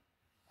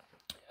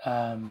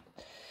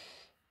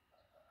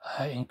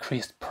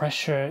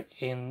pressure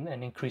in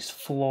an increased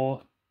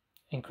flow,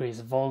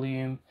 increased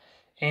volume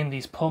in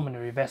these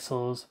pulmonary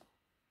vessels.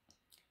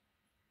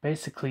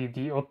 Basically,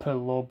 the upper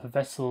lobe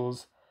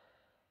vessels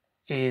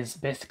is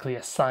basically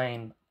a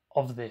sign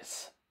of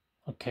this.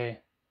 Okay,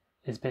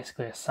 is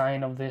basically a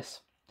sign of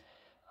this,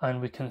 and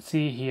we can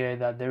see here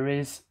that there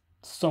is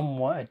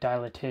somewhat a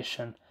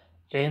dilatation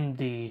in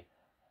the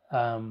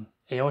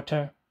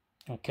aorta.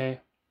 Okay.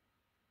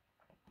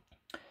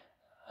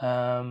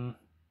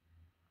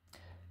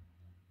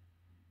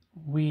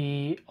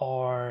 We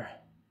are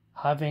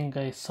having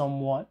a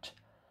somewhat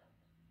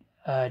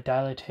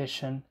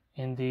dilatation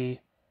in the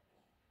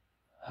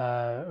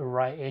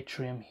right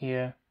atrium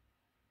here,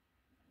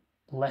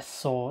 less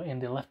so in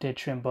the left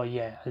atrium, but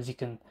yeah, as you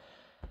can,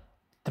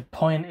 the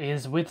point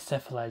is with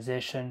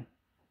cephalization,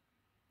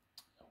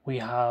 we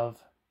have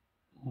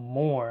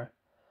more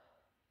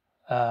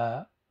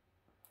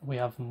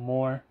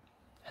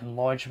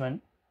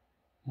enlargement,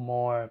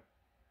 more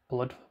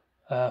blood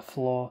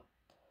flow,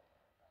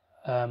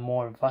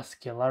 more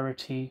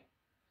vascularity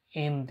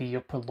in the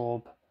upper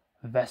lobe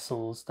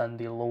vessels than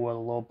the lower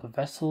lobe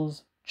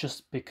vessels,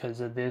 just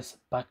because of this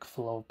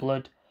backflow of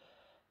blood.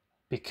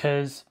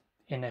 Because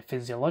in a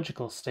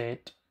physiological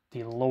state,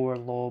 the lower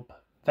lobe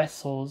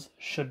vessels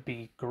should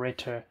be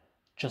greater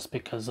just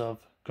because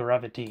of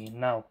gravity.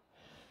 Now,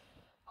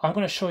 I'm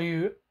going to show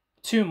you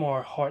two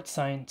more heart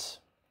signs,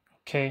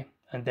 okay,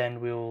 and then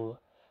we'll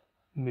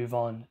move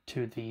on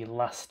to the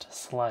last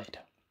slide.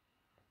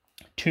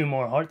 Two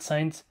more heart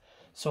signs.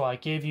 So I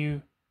gave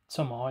you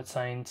some heart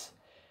signs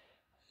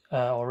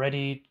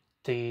already.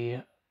 The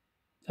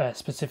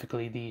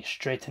specifically the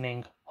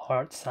straightening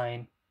heart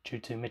sign due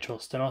to mitral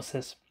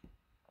stenosis.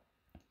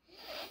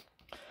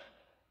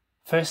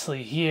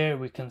 Firstly, here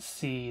we can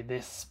see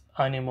this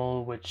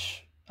animal,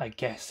 which I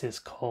guess is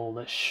called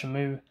a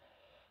shmoo,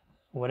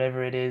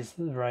 whatever it is,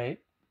 right?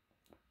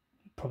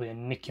 Probably a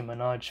Nicki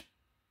Minaj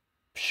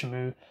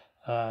shmoo.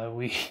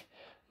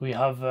 We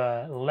have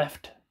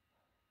left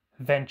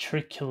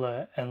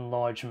ventricular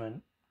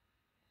enlargement.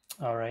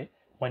 All right.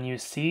 When you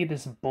see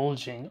this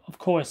bulging, of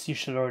course, you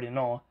should already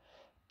know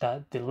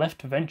that the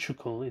left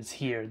ventricle is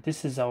here.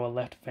 This is our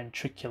left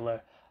ventricular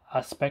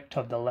aspect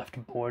of the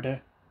left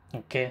border.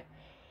 Okay.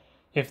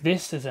 If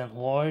this is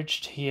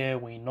enlarged here,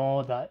 we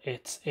know that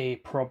it's a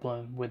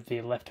problem with the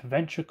left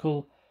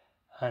ventricle,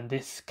 and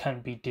this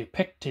can be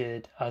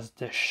depicted as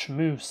the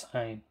shmoo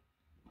sign.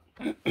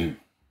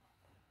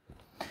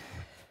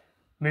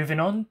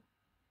 Moving on,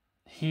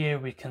 here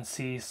we can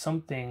see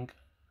something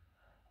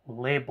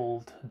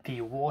labeled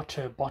the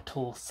water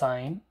bottle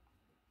sign,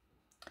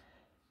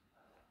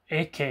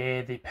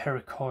 aka the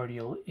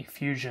pericardial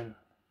effusion.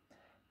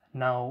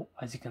 Now,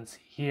 as you can see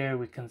here,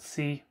 we can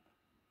see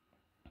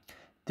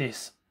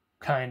this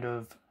kind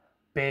of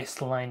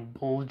baseline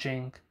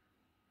bulging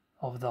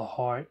of the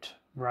heart,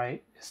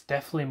 right? It's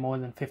definitely more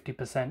than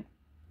 50%,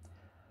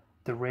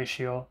 the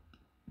ratio.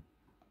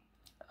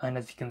 And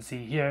as you can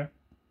see here,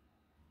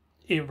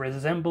 it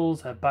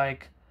resembles a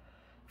bag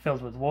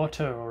filled with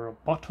water or a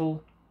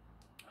bottle.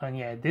 And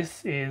yeah,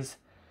 this is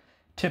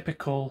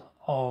typical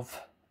of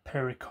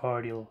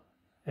pericardial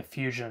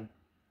effusion.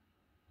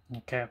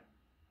 Okay.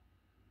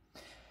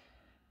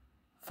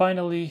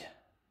 Finally,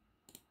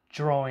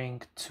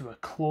 drawing to a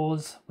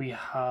close, we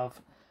have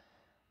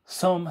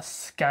some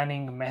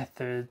scanning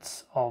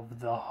methods of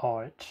the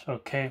heart.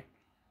 Okay,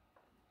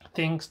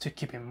 things to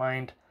keep in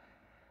mind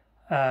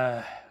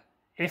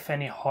if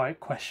any heart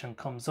question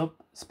comes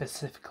up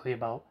specifically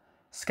about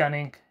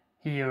scanning.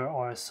 Here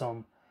are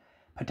some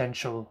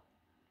potential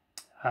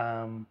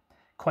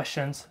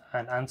questions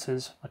and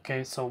answers.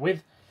 Okay, so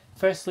with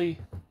firstly,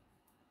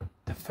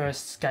 the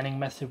first scanning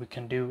method we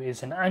can do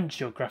is an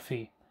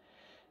angiography.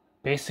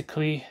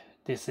 Basically,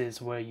 this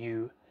is where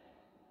you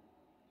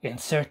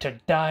insert a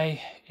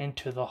dye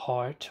into the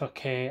heart,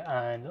 okay,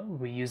 and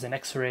we use an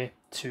x-ray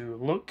to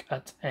look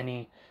at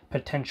any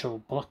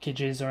potential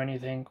blockages or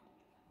anything.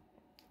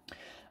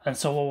 And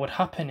so what would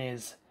happen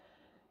is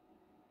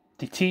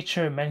the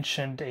teacher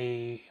mentioned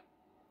a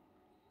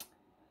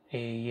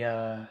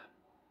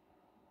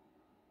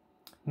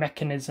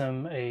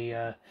mechanism,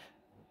 a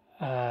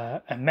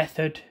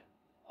method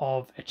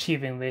of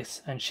achieving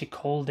this, and she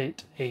called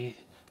it the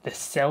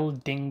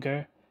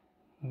Seldinger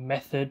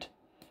method.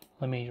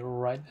 Let me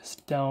write this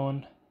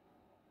down.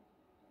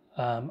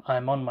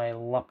 I'm on my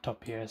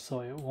laptop here,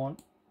 so it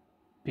won't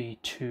be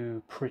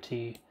too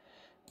pretty.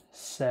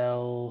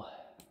 Seldinger.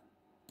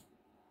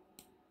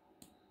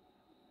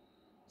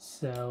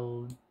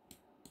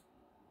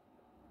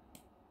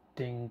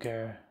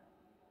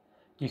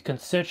 You can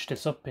search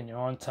this up in your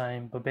own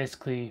time, but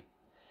basically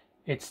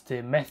it's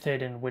the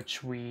method in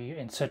which we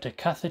insert a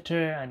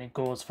catheter and it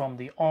goes from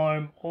the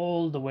arm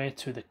all the way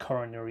to the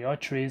coronary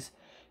arteries,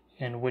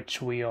 in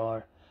which we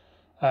are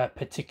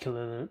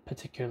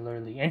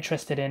particularly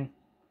interested in.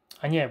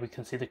 And yeah, we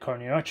can see the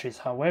coronary arteries.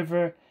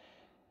 However,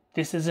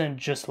 this isn't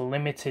just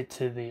limited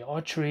to the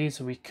arteries.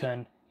 We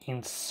can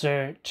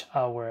insert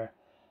our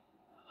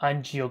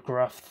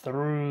angiograph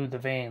through the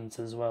veins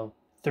as well,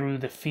 through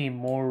the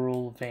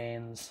femoral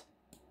veins.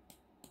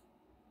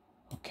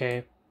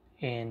 Okay,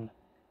 in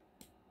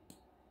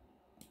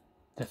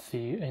the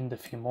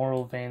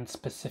femoral veins,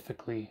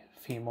 specifically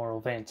femoral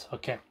veins.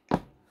 Okay,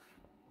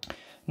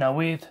 now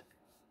with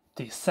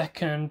the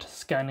second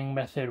scanning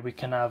method, we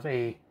can have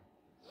a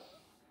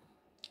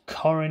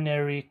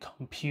coronary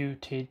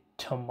computed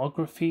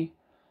tomography,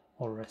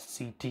 or a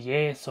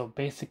CTA. So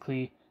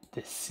basically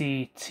the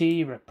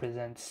CT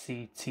represents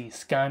CT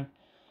scan,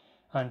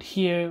 and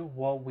here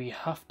what we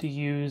have to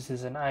use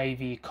is an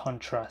IV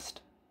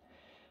contrast.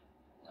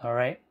 All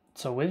right,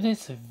 so with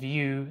this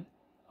view,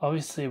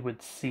 obviously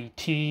with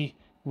CT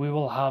we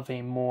will have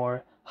a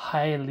more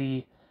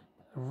a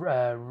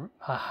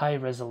high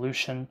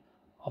resolution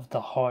of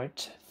the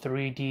heart,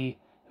 3D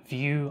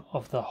view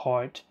of the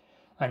heart.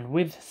 And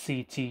with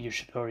CT, you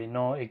should already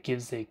know, it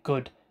gives a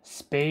good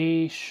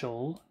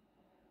spatial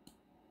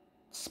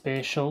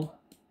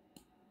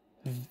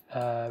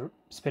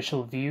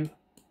view,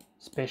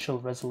 spatial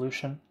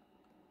resolution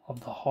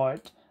of the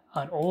heart.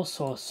 And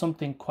also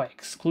something quite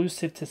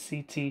exclusive to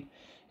CT,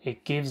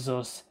 it gives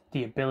us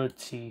the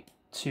ability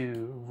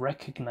to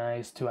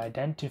recognize, to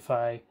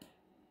identify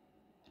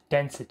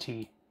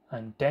density.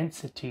 And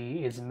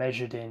density is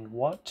measured in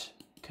what?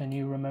 Can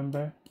you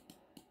remember?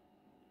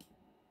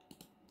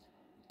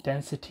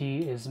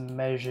 Density is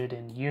measured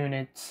in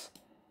units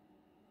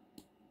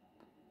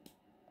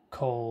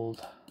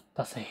called,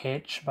 that's a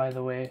H by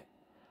the way,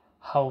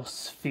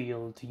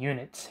 Housefield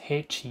units.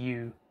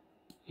 HU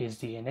is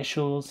the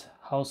initials,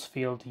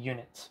 Housefield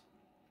units.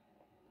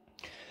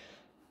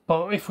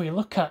 But if we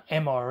look at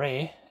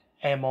MRA,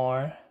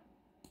 MR,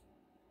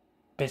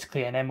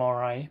 basically an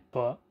MRI,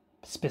 but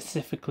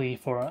specifically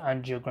for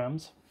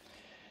angiograms,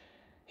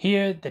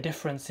 here the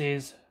difference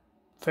is,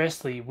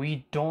 firstly,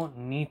 we don't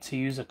need to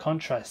use a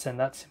contrast, and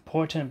that's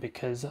important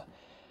because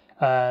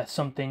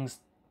some things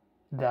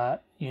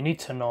that you need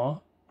to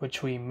know,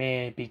 which we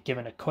may be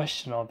given a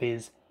question of,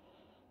 is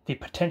the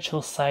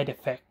potential side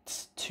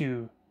effects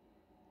to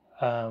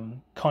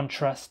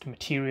contrast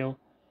material.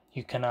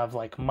 You can have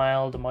like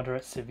mild,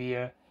 moderate,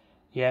 severe,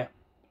 yeah,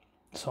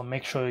 so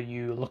make sure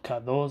you look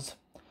at those.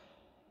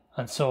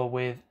 And so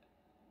with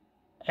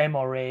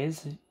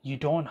MRAs, you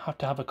don't have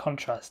to have a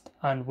contrast,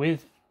 and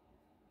with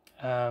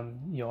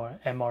your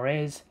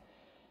MRAs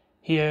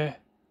here,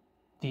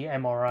 the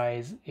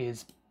MRIs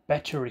is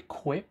better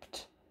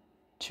equipped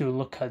to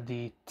look at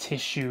the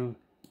tissue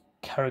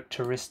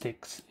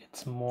characteristics.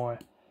 It's more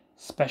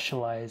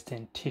specialized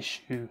in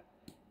tissue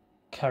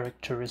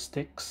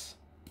characteristics.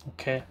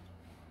 Okay,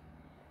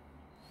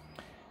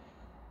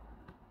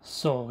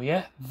 so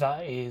yeah,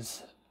 that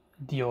is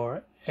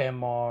your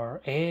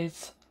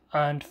MRAs.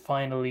 And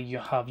finally, you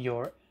have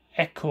your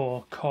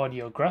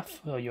echocardiograph,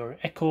 or your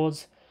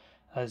echoes,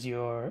 as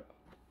you're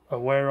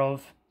aware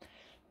of.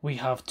 We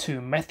have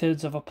two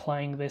methods of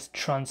applying this: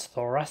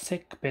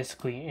 transthoracic,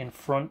 basically in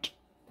front,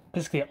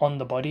 basically on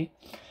the body,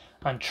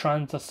 and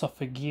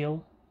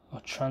transesophageal or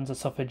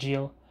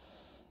transesophageal.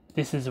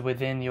 This is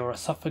within your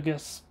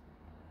esophagus.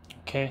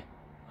 Okay,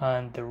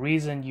 and the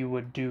reason you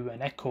would do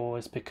an echo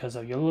is because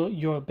of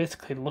you're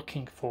basically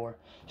looking for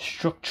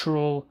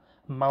structural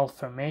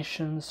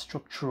malformations,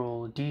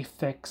 structural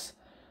defects,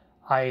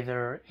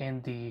 either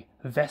in the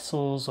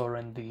vessels or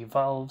in the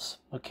valves.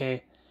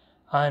 Okay,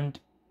 and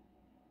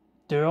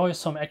there are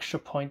some extra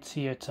points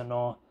here to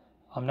know.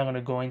 I'm not going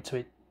to go into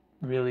it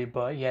really,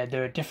 but yeah,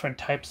 there are different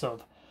types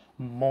of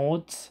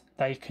modes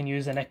that you can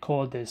use an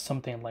echo. There's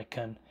something like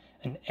an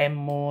M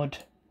mode,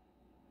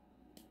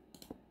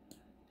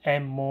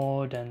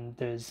 and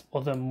there's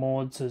other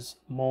modes as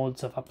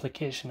modes of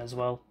application as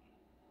well.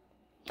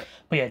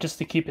 But yeah, just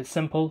to keep it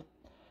simple,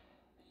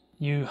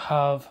 you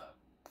have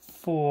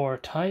 4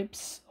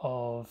 types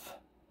of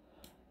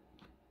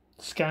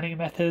scanning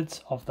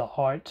methods of the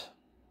heart.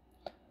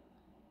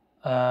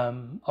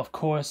 Of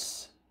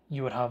course,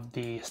 you would have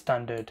the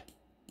standard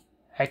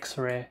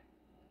X-ray.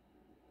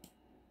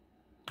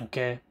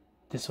 Okay,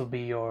 this will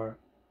be your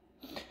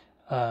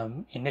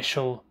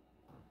initial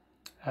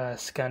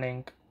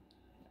scanning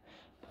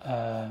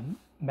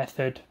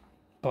method,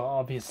 but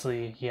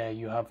obviously, yeah,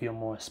 you have your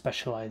more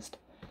specialized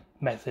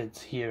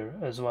methods here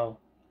as well.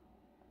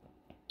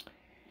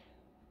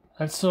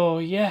 And so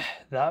yeah,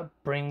 that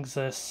brings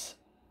us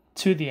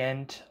to the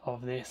end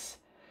of this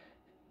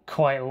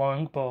quite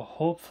long but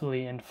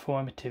hopefully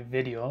informative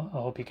video. I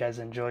hope you guys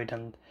enjoyed,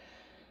 and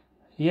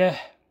yeah,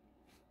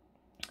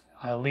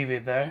 I'll leave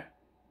it there.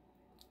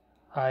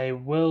 I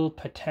will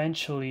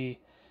potentially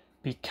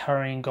be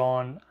carrying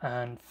on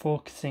and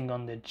focusing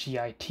on the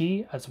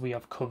GIT, as we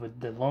have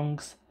covered the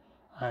lungs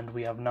and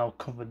we have now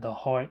covered the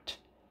heart.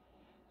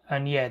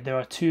 And yeah, there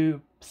are 2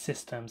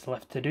 systems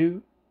left to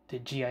do, the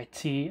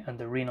GIT and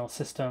the renal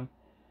system.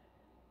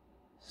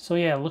 So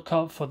yeah, look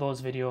out for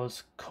those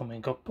videos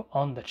coming up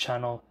on the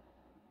channel.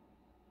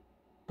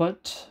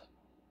 But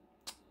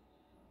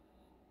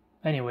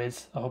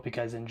anyways, I hope you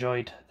guys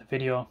enjoyed the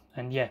video,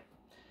 and yeah,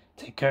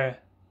 take care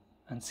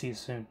and see you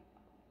soon.